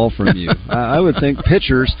taking the ball from you. I would think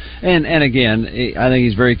pitchers, and again, I think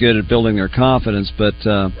he's very good at building their confidence, but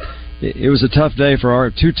it was a tough day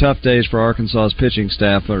for 2 tough days for Arkansas's pitching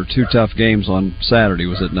staff, or 2 tough games on Saturday,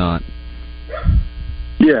 was it not?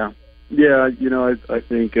 Yeah. I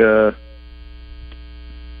think I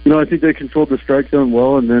think they controlled the strike zone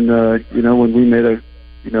well, and then when we made a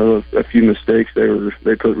few mistakes,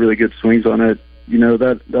 they put really good swings on it.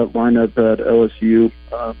 That lineup at LSU,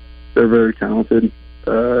 they're very talented.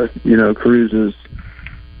 Cruz is,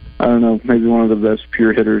 I don't know, maybe one of the best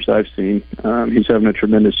pure hitters I've seen. He's having a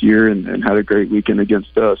tremendous year and had a great weekend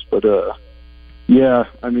against us. But they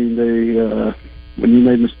when you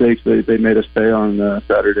made mistakes, they made us pay on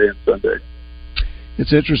Saturday and Sunday.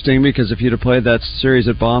 It's interesting because if you'd have played that series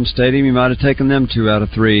at Baum Stadium, you might have taken them 2 out of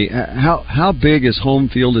 3. How big is home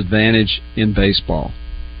field advantage in baseball?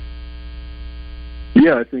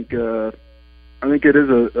 Yeah, I think it is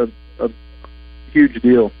a huge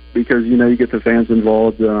deal because you get the fans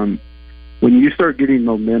involved. When you start getting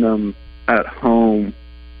momentum at home,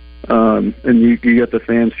 and you get the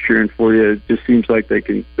fans cheering for you, it just seems like they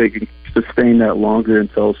can sustain that longer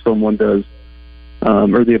until someone does,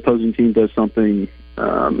 or the opposing team does something,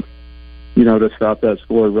 to stop that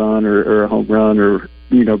score run or a home run or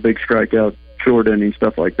big strikeout, short inning,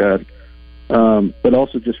 stuff like that. But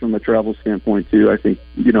also just from a travel standpoint too, I think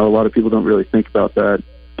a lot of people don't really think about that.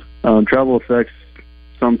 Travel affects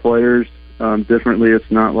some players differently.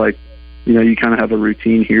 It's not like you kind of have a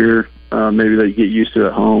routine here, maybe that you get used to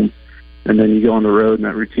at home, and then you go on the road and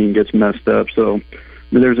that routine gets messed up. So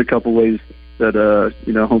there's a couple ways that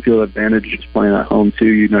home field advantage is playing at home too.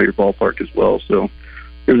 Your ballpark as well. So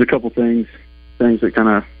there's a couple things that kind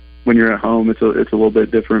of, when you're at home, it's a little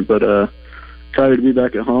bit different. But excited to be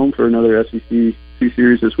back at home for another SEC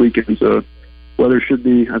series this weekend. So weather should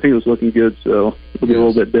be, I think it was looking good. So it'll be a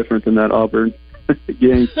little bit different than that Auburn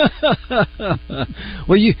game.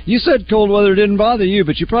 Well, you said cold weather didn't bother you,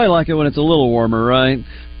 but you probably like it when it's a little warmer, right?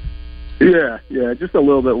 Yeah, just a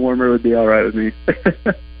little bit warmer would be all right with me.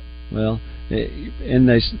 Well,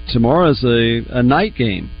 and tomorrow's a night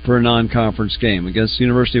game for a non-conference game against the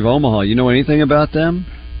University of Omaha. You know anything about them?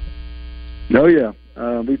 Oh, yeah.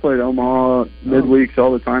 We played Omaha midweeks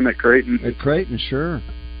all the time at Creighton. At Creighton, sure.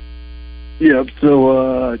 Yeah,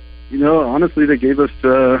 so, honestly, they gave us...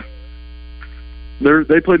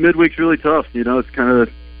 They play midweeks really tough. It's kind of...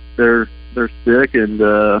 They're thick, and,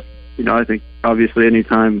 I think, obviously,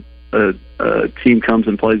 anytime a team comes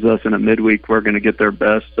and plays us in a midweek, we're going to get their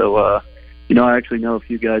best. So, I actually know a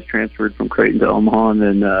few guys transferred from Creighton to Omaha, and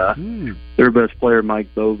then their best player,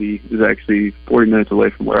 Mike Bovey, is actually 40 minutes away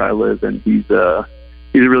from where I live, and he's a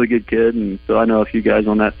really good kid, and so I know a few guys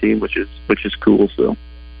on that team, which is cool. So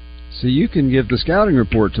you can give the scouting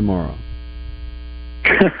report tomorrow.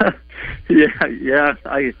 Yeah.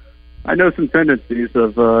 I know some tendencies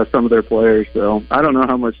of some of their players, so I don't know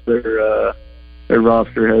how much their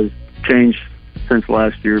roster has changed since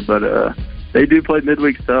last year, but they do play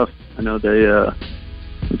midweek tough. I know they.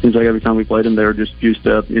 It seems like every time we played them, they were just juiced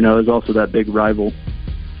up. There's also that big rival.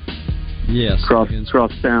 Yes, cross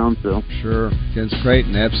town. So sure, against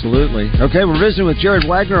Creighton, absolutely. Okay, we're visiting with Jared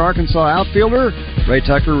Wagner, Arkansas outfielder. Ray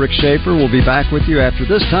Tucker, Rick Shaeffer will be back with you after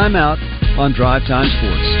this timeout on Drive Time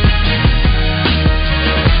Sports.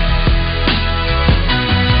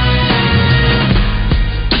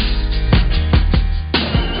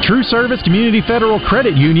 True Service Community Federal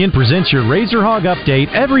Credit Union presents your Razor Hog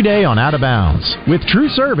update every day on Out of Bounds. With True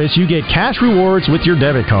Service, you get cash rewards with your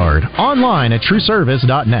debit card. Online at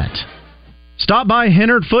trueservice.net. Stop by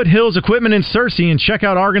Hennard Foothills Equipment in Searcy and check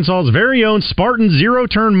out Arkansas's very own Spartan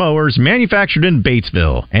zero-turn mowers manufactured in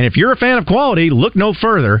Batesville. And if you're a fan of quality, look no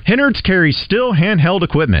further. Hennard's carries still handheld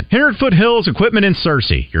equipment. Hennard Foothills Equipment in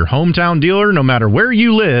Searcy, your hometown dealer no matter where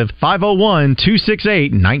you live,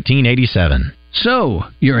 501-268-1987. So,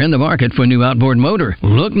 you're in the market for a new outboard motor.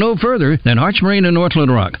 Look no further than Arch Marine in North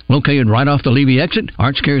Little Rock. Located right off the Levy exit,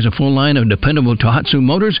 Arch carries a full line of dependable Tohatsu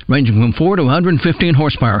motors ranging from 4 to 115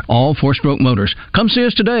 horsepower, all 4-stroke motors. Come see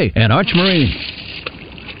us today at Arch Marine.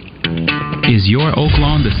 Is your Oak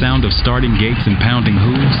Lawn the sound of starting gates and pounding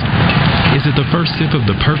hooves? Is it the first sip of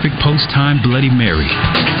the perfect post-time Bloody Mary?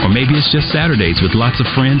 Or maybe it's just Saturdays with lots of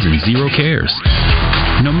friends and zero cares?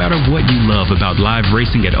 No matter what you love about live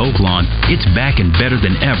racing at Oak Lawn, it's back and better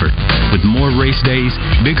than ever. With more race days,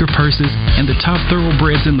 bigger purses, and the top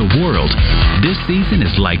thoroughbreds in the world, this season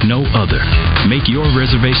is like no other. Make your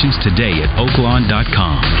reservations today at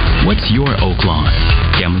oaklawn.com. What's your Oak Lawn?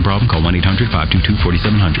 Gambling problem? Call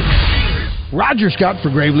 1-800-522-4700. Roger Scott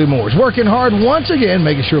for Gravely Moors, working hard once again,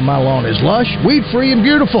 making sure my lawn is lush, weed-free, and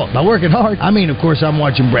beautiful. By working hard, I mean, of course, I'm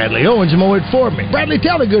watching Bradley Owens mow it for me. Bradley,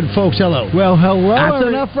 tell the good folks hello. Well, hello. That's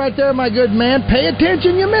enough right there, my good man. Pay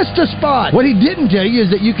attention, you missed a spot. What he didn't tell you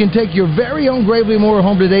is that you can take your very own Gravely Mower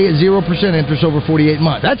home today at 0% interest over 48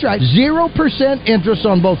 months. That's right, 0% interest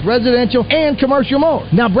on both residential and commercial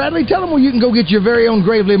mowers. Now, Bradley, tell them where you can go get your very own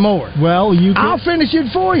Gravely Mower. Well, I'll finish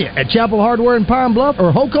it for you at Chapel Hardware in Pine Bluff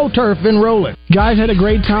or Hoco Turf in Roland. Guys had a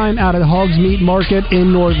great time out at Hogs Meat Market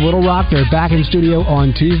in North Little Rock. They're back in studio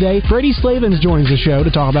on Tuesday. Brady Slavens joins the show to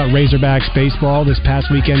talk about Razorbacks baseball, this past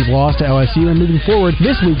weekend's loss to LSU, and moving forward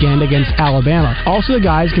this weekend against Alabama. Also, the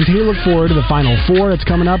guys continue to look forward to the Final Four that's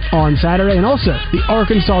coming up on Saturday, and also the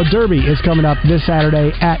Arkansas Derby is coming up this Saturday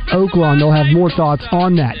at Oak Lawn. They'll have more thoughts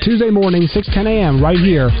on that. Tuesday morning, 6:10 a.m. right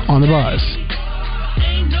here on The Buzz.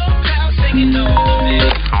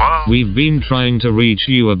 We've been trying to reach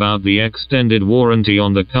you about the extended warranty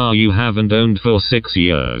on the car you haven't owned for 6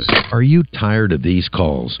 years. Are you tired of these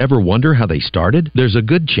calls? Ever wonder how they started? There's a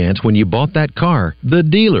good chance when you bought that car, the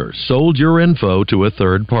dealer sold your info to a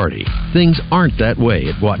third party. Things aren't that way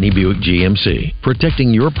at Watney Buick GMC.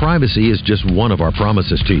 Protecting your privacy is just one of our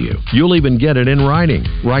promises to you. You'll even get it in writing.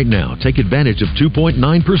 Right now, take advantage of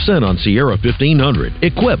 2.9% on Sierra 1500,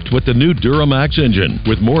 equipped with the new Duramax engine,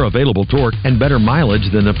 with more available torque and better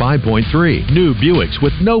mileage than the 5.3. New Buicks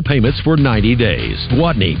with no payments for 90 days.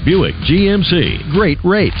 Watney Buick GMC. Great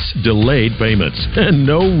rates, delayed payments, and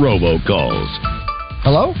no robocalls.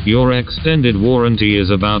 Hello? Your extended warranty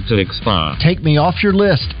is about to expire. Take me off your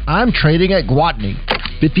list. I'm trading at Gwatney.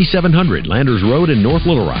 5700 Landers Road in North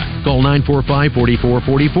Little Rock. Call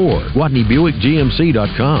 945-4444.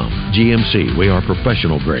 GwatneyBuickGMC.com. GMC, we are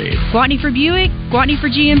professional grade. Gwatney for Buick, Gwatney for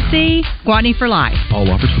GMC, Gwatney for life. All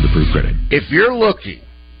offers with approved credit. If you're looking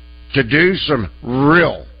to do some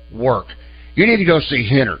real work, you need to go see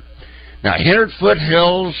Hennard. Now, Hennard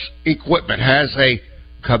Foothills Equipment has a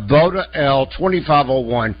Kubota L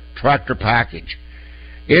 2501 tractor package.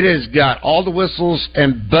 It has got all the whistles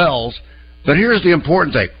and bells, but here's the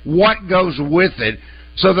important thing. What goes with it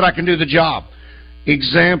so that I can do the job?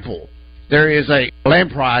 Example, there is a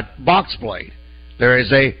Lampride box blade. There is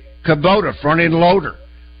a Kubota front-end loader.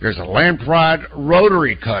 There's a Lampride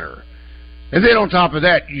rotary cutter. And then on top of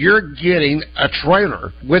that, you're getting a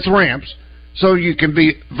trailer with ramps so you can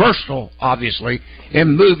be versatile, obviously,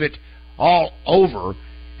 and move it all over.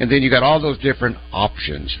 And then you got all those different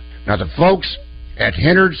options. Now, the folks at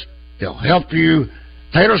Hennard's, they'll help you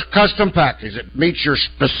tailor custom package that meets your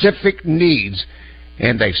specific needs,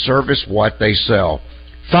 and they service what they sell.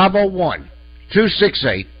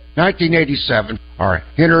 501-268-1987 or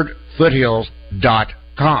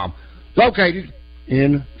HennardFoothills.com, located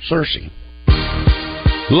in Searcy.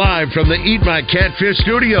 Live from the Eat My Catfish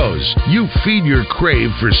studios, you feed your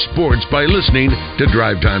crave for sports by listening to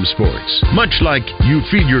Drivetime Sports. Much like you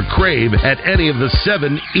feed your crave at any of the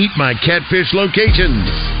 7 Eat My Catfish locations.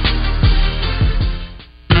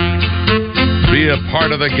 Be a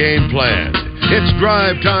part of the game plan. It's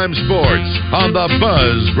Drivetime Sports on the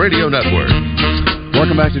Buzz Radio Network.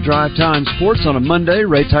 Welcome back to Drive Time Sports on a Monday.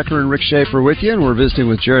 Ray Tucker and Rick Shaeffer with you, and we're visiting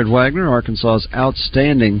with Jared Wagner, Arkansas's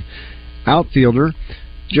outstanding outfielder.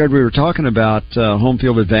 Jared, we were talking about home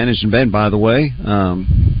field advantage, and Ben, by the way,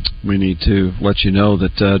 we need to let you know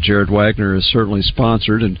that Jared Wagner is certainly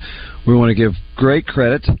sponsored, and we want to give great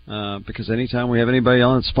credit because anytime we have anybody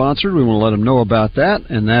on that's sponsored, we want to let them know about that,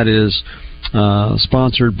 and that is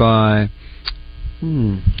sponsored by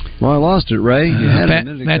Well, I lost it, Ray. You had it a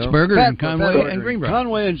minute ago. Fatsburger and Conway and Greenbrier.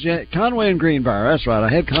 Conway and Greenbrier. That's right. I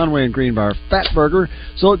had Conway and Greenbrier. Fatburger.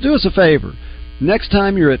 So do us a favor. Next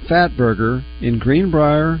time you're at Fatburger in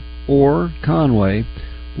Greenbrier or Conway,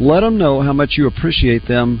 let them know how much you appreciate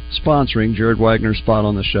them sponsoring Jared Wagner's spot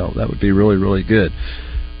on the show. That would be really, really good.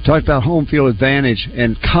 Talked about home field advantage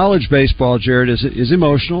and college baseball. Jared, is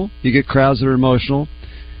emotional. You get crowds that are emotional.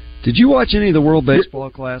 Did you watch any of the World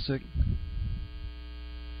Baseball Classic?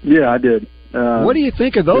 Yeah, I did. What do you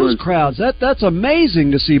think of those crowds? That's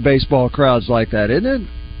amazing to see baseball crowds like that, isn't it?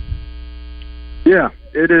 Yeah,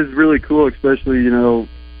 it is really cool, especially,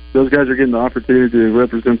 those guys are getting the opportunity to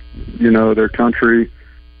represent, their country,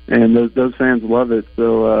 and those fans love it.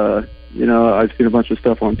 So, I've seen a bunch of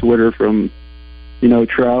stuff on Twitter from,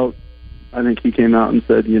 Trout. I think he came out and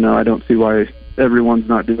said, I don't see why everyone's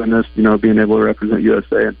not doing this, being able to represent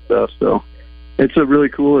USA and stuff. So it's a really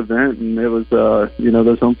cool event, and it was,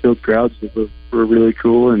 those home field crowds were really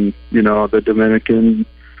cool, and, the Dominican,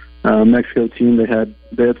 Mexico team, they had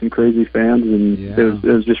some crazy fans, and it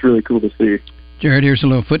was just really cool to see. Jared, here's a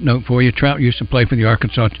little footnote for you. Trout used to play for the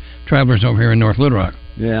Arkansas Travelers over here in North Little Rock.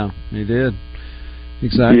 Yeah, he did.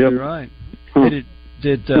 Exactly right. Huh. Hey,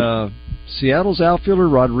 did Seattle's outfielder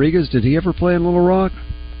Rodriguez, did he ever play in Little Rock?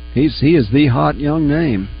 He is the hot young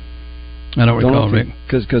name. I don't recall, Rick.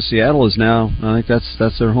 Because Seattle is now, I think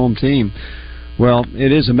that's their home team. Well,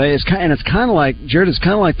 it is amazing. It's kind of like, Jared, it's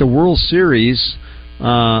kind of like the World Series,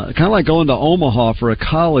 kind of like going to Omaha for a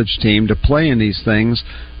college team to play in these things.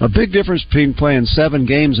 A big difference between playing 7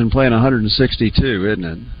 games and playing 162, isn't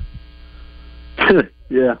it?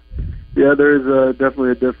 Yeah, there is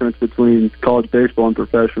definitely a difference between college baseball and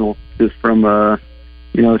professional, just from a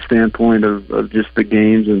standpoint of just the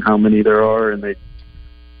games and how many there are, and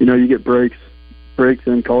you get breaks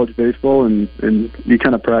in college baseball, and you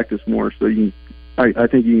kind of practice more, so I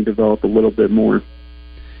think you can develop a little bit more.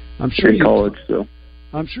 I'm sure in college. So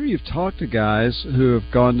I'm sure you've talked to guys who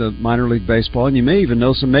have gone to minor league baseball, and you may even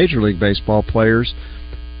know some major league baseball players.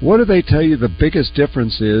 What do they tell you the biggest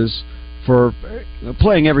difference is for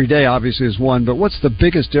playing every day? Obviously is one, but what's the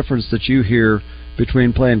biggest difference that you hear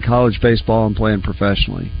between playing college baseball and playing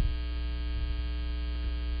professionally?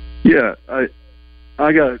 Yeah,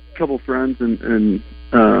 I got a couple friends and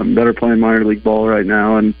that are playing minor league ball right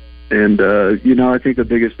now, and I think the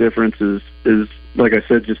biggest difference is like I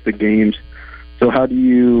said, just the games. So how do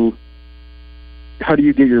you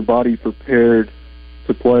get your body prepared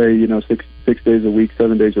to play, 6 days a week,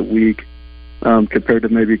 7 days a week, compared to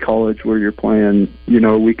maybe college where you're playing,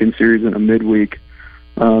 a weekend series and a midweek.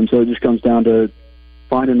 So it just comes down to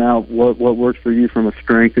finding out what works for you from a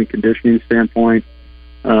strength and conditioning standpoint,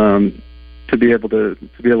 to be able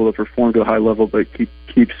to perform to a high level but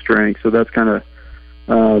keep strength. So that's kind of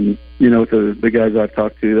the guys I've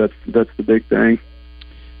talked to, that's the big thing.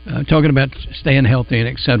 Talking about staying healthy and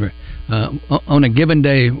et cetera. On a given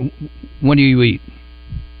day, what do you eat?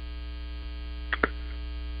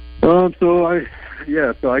 So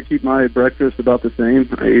I keep my breakfast about the same.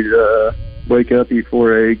 I wake up, eat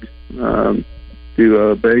 4 eggs, do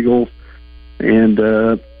a bagel, and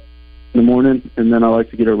in the morning, and then I like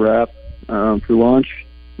to get a wrap for lunch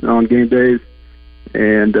on game days,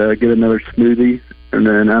 and get another smoothie, and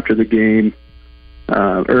then after the game,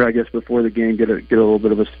 or I guess before the game, get a little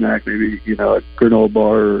bit of a snack, maybe a granola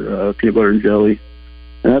bar or peanut butter and jelly,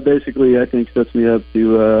 and that basically I think sets me up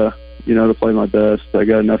to to play my best. I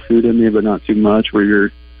got enough food in me, but not too much where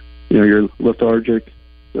you're lethargic.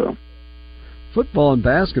 So, football and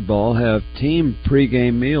basketball have team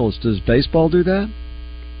pregame meals. Does baseball do that?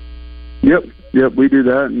 Yep, we do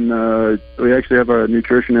that, and we actually have our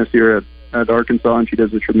nutritionist here at Arkansas, and she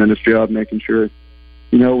does a tremendous job making sure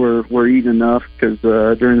we're eating enough, because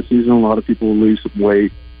during the season a lot of people lose some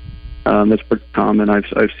weight. That's pretty common.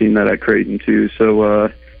 I've seen that at Creighton too. So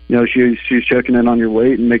she's checking in on your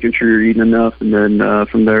weight and making sure you're eating enough, and then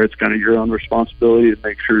from there it's kind of your own responsibility to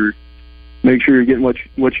make sure you're getting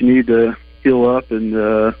what you need to heal up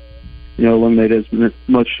and eliminate as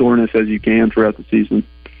much soreness as you can throughout the season.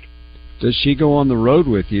 Does she go on the road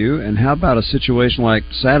with you? And how about a situation like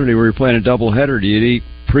Saturday where you're playing a doubleheader? Do you eat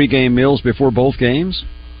pregame meals before both games?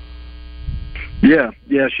 Yeah.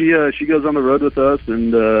 She goes on the road with us,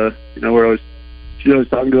 and she's always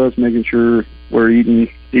talking to us, making sure we're eating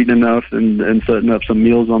enough and setting up some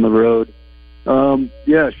meals on the road.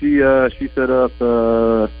 She set up.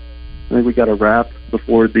 I think we got a wrap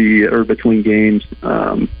between games,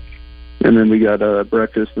 and then we got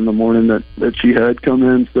breakfast in the morning that she had come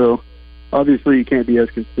in. So obviously you can't be as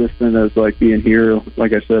consistent as like being here.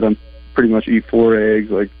 Like I said, I'm pretty much eat 4 eggs.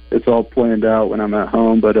 Like it's all planned out when I'm at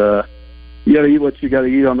home, but you got to eat what you got to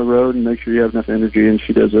eat on the road and make sure you have enough energy. And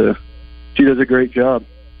she does a great job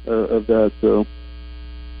of that. So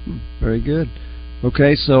very good.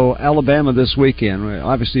 Okay, so Alabama this weekend.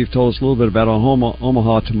 Obviously, you've told us a little bit about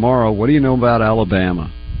Omaha tomorrow. What do you know about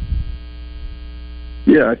Alabama?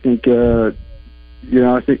 Yeah, I think I'm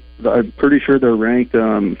pretty sure they're ranked.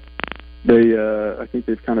 I think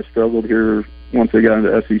they've kind of struggled here once they got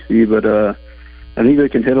into SEC, but I think they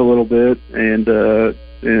can hit a little bit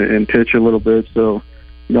and pitch a little bit. So,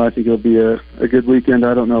 I think it'll be a good weekend.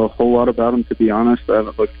 I don't know a whole lot about them, to be honest. I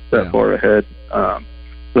haven't looked that far ahead,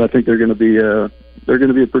 but I think they're going to be a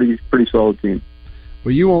pretty solid team.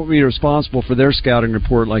 Well, you won't be responsible for their scouting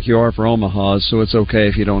report like you are for Omaha's, so it's okay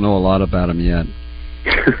if you don't know a lot about them yet.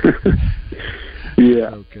 Yeah.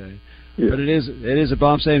 Okay. Yeah. But it is a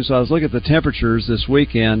bomb stadium. So I was looking at the temperatures this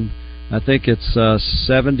weekend. I think it's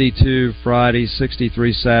 72 Friday,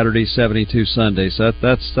 63 Saturday, 72 Sunday. So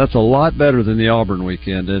that's a lot better than the Auburn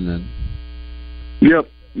weekend, isn't it? Yep.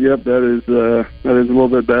 That is a little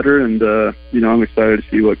bit better, and I'm excited to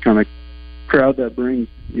see what kind of crowd that brings.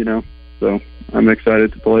 So I'm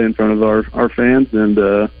excited to play in front of our fans and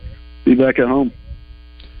be back at home.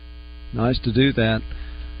 Nice to do that.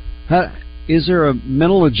 Is there a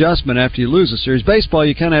mental adjustment after you lose a series? Baseball,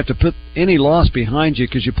 you kind of have to put any loss behind you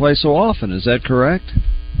because you play so often. Is that correct?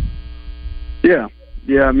 Yeah.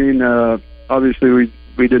 I mean, obviously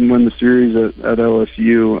we didn't win the series at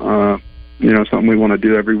LSU. Something we want to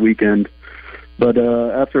do every weekend. But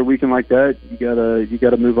after a weekend like that, you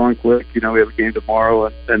gotta move on quick. We have a game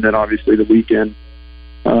tomorrow, and then obviously the weekend.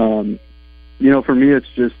 For me, it's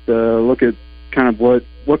just look at kind of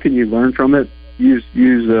what can you learn from it. Use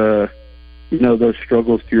those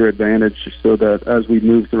struggles to your advantage, so that as we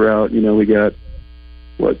move throughout, we got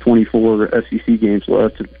 24 SEC games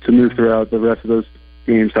left to move throughout the rest of those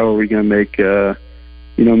games. How are we going to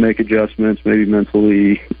make adjustments, maybe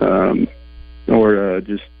mentally, or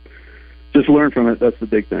just learn from it? That's the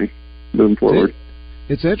big thing moving forward.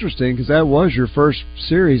 It's interesting because that was your first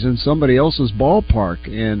series in somebody else's ballpark,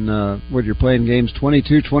 and you're playing games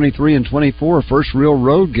 22, 23, and 24, first real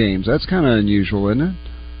road games. That's kind of unusual, isn't it?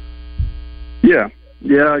 Yeah.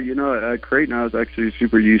 At Creighton, I was actually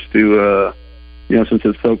super used to, since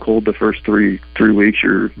it's so cold the first three weeks,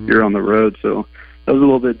 you're on the road, so that was a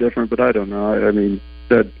little bit different. But I don't know. I mean,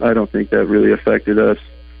 I don't think that really affected us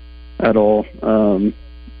at all.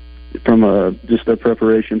 From just a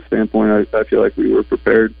preparation standpoint, I feel like we were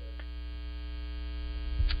prepared.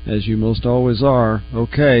 As you most always are.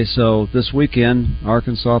 Okay, so this weekend,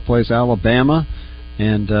 Arkansas plays Alabama.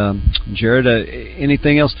 And Jared,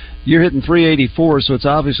 anything else? You're hitting 384, so it's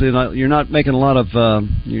obviously you're not trying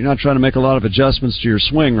to make a lot of adjustments to your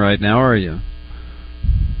swing right now, are you?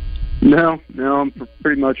 No, I'm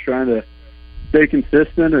pretty much trying to stay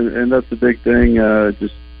consistent, and that's the big thing.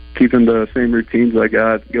 Just keeping the same routines I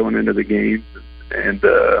got going into the game, and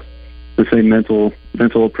the same mental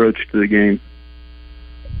approach to the game.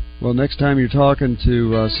 Well, next time you're talking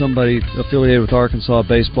to somebody affiliated with Arkansas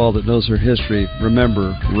baseball that knows their history,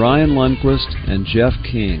 remember Ryan Lundquist and Jeff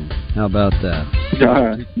King. How about that? All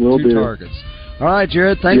right, two targets. All right,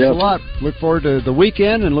 Jared, thanks a lot. Look forward to the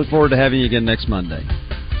weekend and look forward to having you again next Monday.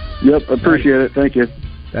 Yep, appreciate it. Thank you.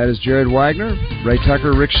 That is Jared Wagner, Ray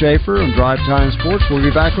Tucker, Rick Shaeffer on Drive Time Sports. We'll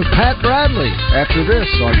be back with Pat Bradley after this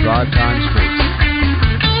on Drive Time Sports.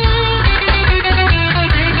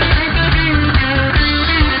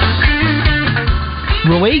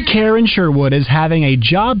 Relate Care in Sherwood is having a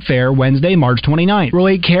job fair Wednesday, March 29th.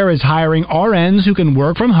 Relate Care is hiring RNs who can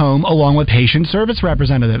work from home along with patient service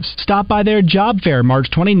representatives. Stop by their job fair March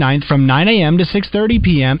 29th from 9 a.m. to 6:30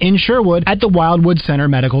 p.m. in Sherwood at the Wildwood Center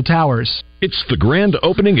Medical Towers. It's the grand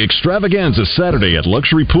opening extravaganza Saturday at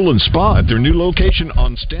Luxury Pool and Spa at their new location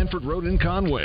on Stanford Road in Conway.